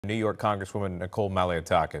New York Congresswoman Nicole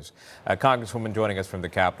Malliotakis. Congresswoman joining us from the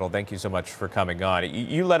Capitol, thank you so much for coming on.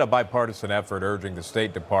 You led a bipartisan effort urging the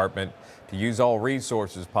State Department to use all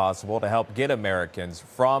resources possible to help get Americans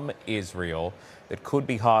from Israel that could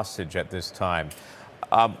be hostage at this time.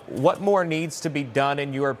 What more needs to be done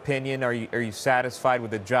in your opinion? Are you satisfied with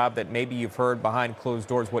the job that maybe you've heard behind closed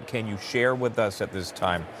doors? What can you share with us at this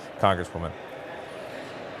time, Congresswoman?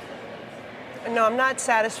 No, I'm not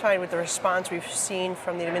satisfied with the response we've seen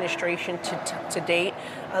from the administration to date.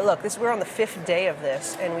 Look, we're on the 5th day of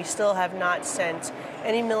this, and we still have not sent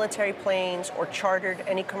any military planes or chartered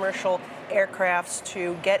any commercial aircrafts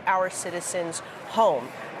to get our citizens home.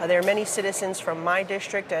 There are many citizens from my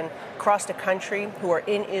district and across the country who are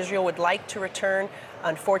in Israel would like to return.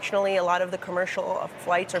 Unfortunately, a lot of the commercial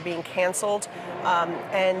flights are being canceled,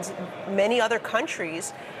 and many other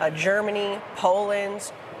countries, Germany,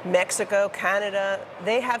 Poland, Mexico, Canada,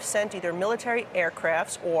 they have sent either military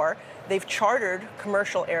aircrafts or they've chartered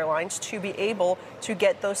commercial airlines to be able to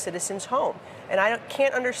get those citizens home. And I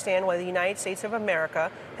can't understand why the United States of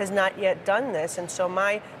America has not yet done this. And so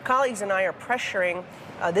my colleagues and I are pressuring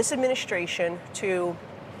this administration to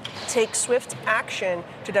take swift action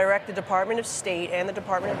to direct the Department of State and the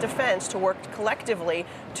Department of Defense to work collectively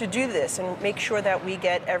to do this and make sure that we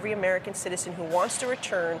get every American citizen who wants to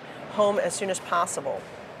return home as soon as possible.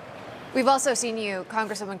 We've also seen you,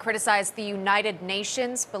 Congresswoman, criticize the United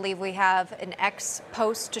Nations. Believe we have an X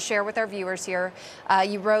post to share with our viewers here.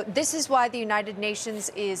 You wrote, "This is why the United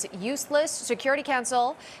Nations is useless. Security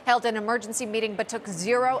Council held an emergency meeting but took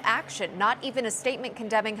zero action. Not even a statement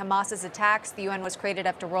condemning Hamas's attacks. The UN was created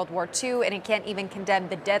after World War II, and it can't even condemn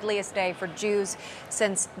the deadliest day for Jews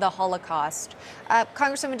since the Holocaust."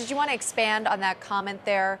 Congresswoman, did you want to expand on that comment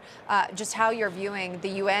there, just how you're viewing the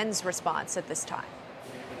UN's response at this time?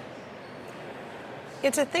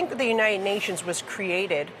 To think that the United Nations was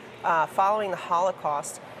created following the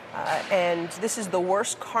Holocaust, and this is the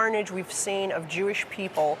worst carnage we've seen of Jewish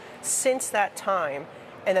people since that time,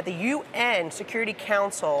 and that the UN Security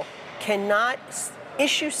Council cannot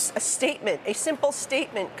issue a statement, a simple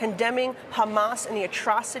statement condemning Hamas and the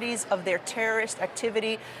atrocities of their terrorist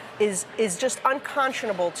activity is just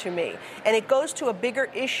unconscionable to me. And it goes to a bigger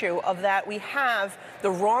issue of that we have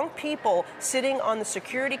the wrong people sitting on the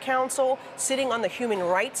Security Council, sitting on the Human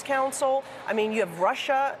Rights Council. I mean, you have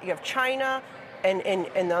Russia, you have China,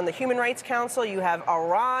 and on the Human Rights Council, you have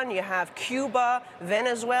Iran, you have Cuba,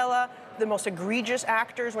 Venezuela, the most egregious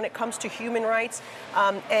actors when it comes to human rights.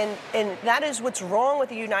 And that is what's wrong with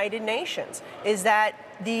the United Nations, is that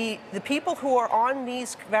the people who are on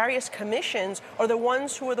these various commissions are the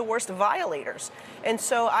ones who are the worst violators. And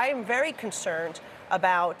so I am very concerned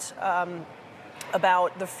about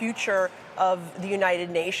the future of the United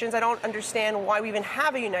Nations. I don't understand why we even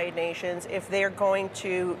have a United Nations if they're going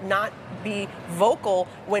to not be vocal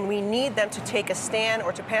when we need them to take a stand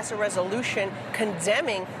or to pass a resolution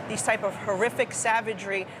condemning these type of horrific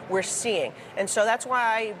savagery we're seeing. And so that's why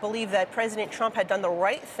I believe that President Trump had done the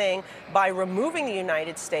right thing by removing the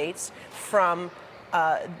United States from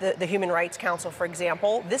the Human Rights Council, for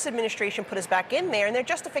example. This administration put us back in there, and their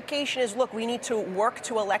justification is, look, we need to work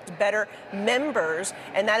to elect better members,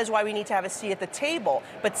 and that is why we need to have a seat at the table.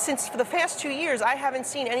 But since for the past 2 years, I haven't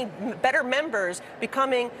seen any better members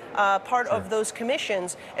becoming part of those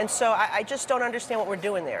commissions, and so I just don't understand what we're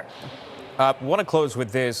doing there. I want to close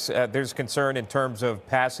with this. There's concern in terms of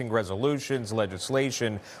passing resolutions,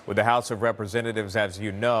 legislation with the House of Representatives, as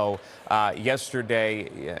you know.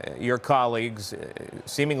 Yesterday, your colleagues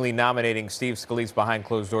seemingly nominating Steve Scalise behind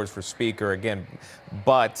closed doors for Speaker again.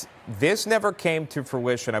 But this never came to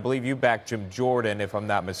fruition. I believe you backed Jim Jordan, if I'm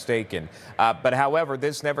not mistaken. But however,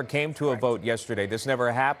 this never came to a vote yesterday. This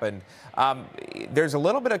never happened. There's a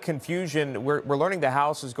little bit of confusion. We're learning the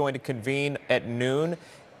House is going to convene at noon.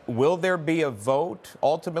 Will there be a vote?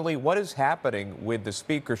 Ultimately, what is happening with the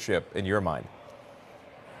speakership in your mind?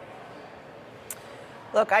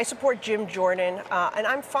 Look, I support Jim Jordan, and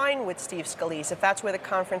I'm fine with Steve Scalise if that's where the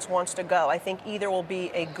conference wants to go. I think either will be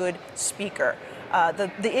a good speaker.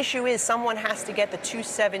 The issue is someone has to get the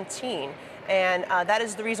 217. And that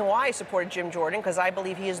is the reason why I supported Jim Jordan, because I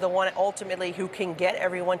believe he is the one ultimately who can get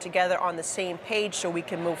everyone together on the same page so we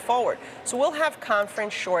can move forward. So we'll have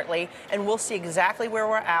conference shortly, and we'll see exactly where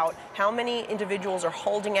we're at, how many individuals are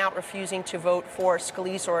holding out, refusing to vote for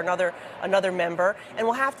Scalise or another member, and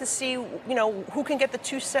we'll have to see, who can get the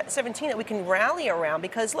 217 that we can rally around.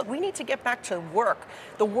 Because look, we need to get back to work.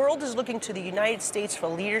 The world is looking to the United States for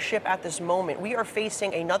leadership at this moment. We are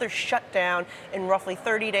facing another shutdown in roughly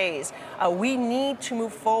 30 days. we need to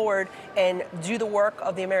move forward and do the work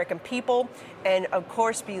of the American people, and of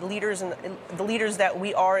course be leaders and the leaders that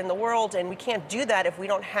we are in the world. And we can't do that if we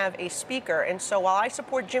don't have a speaker. And so while I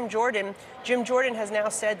support Jim Jordan has now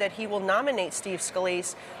said that he will nominate Steve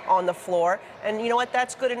Scalise on the floor. And you know what?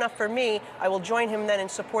 That's good enough for me. I will join him then in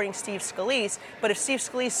supporting Steve Scalise. But if Steve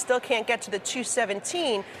Scalise still can't get to the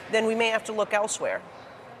 217, then we may have to look elsewhere.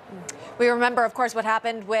 We remember, of course, what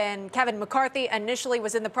happened when Kevin McCarthy initially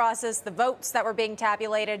was in the process, the votes that were being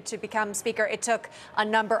tabulated to become Speaker. It took a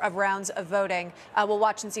number of rounds of voting. We'll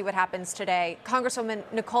watch and see what happens today. Congresswoman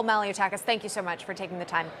Nicole Malliotakis, thank you so much for taking the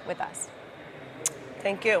time with us.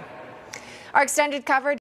 Thank you. Our extended coverage